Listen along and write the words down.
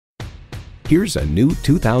Here's a new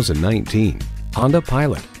 2019 Honda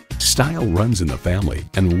Pilot. Style runs in the family,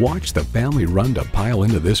 and watch the family run to pile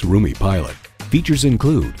into this roomy Pilot. Features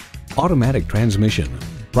include automatic transmission,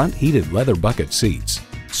 front heated leather bucket seats,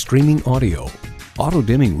 streaming audio,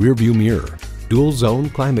 auto-dimming rearview mirror, dual zone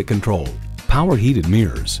climate control, power heated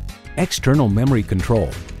mirrors, external memory control,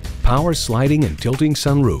 power sliding and tilting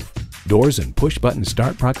sunroof, doors and push-button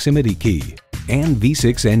start proximity key, and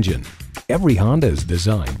V6 engine. Every Honda is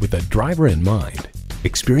designed with the driver in mind.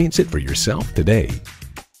 Experience it for yourself today.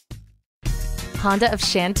 Honda of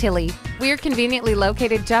Chantilly. We're conveniently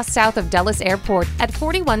located just south of Dulles Airport at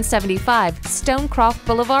 4175 Stonecroft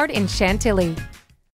Boulevard in Chantilly.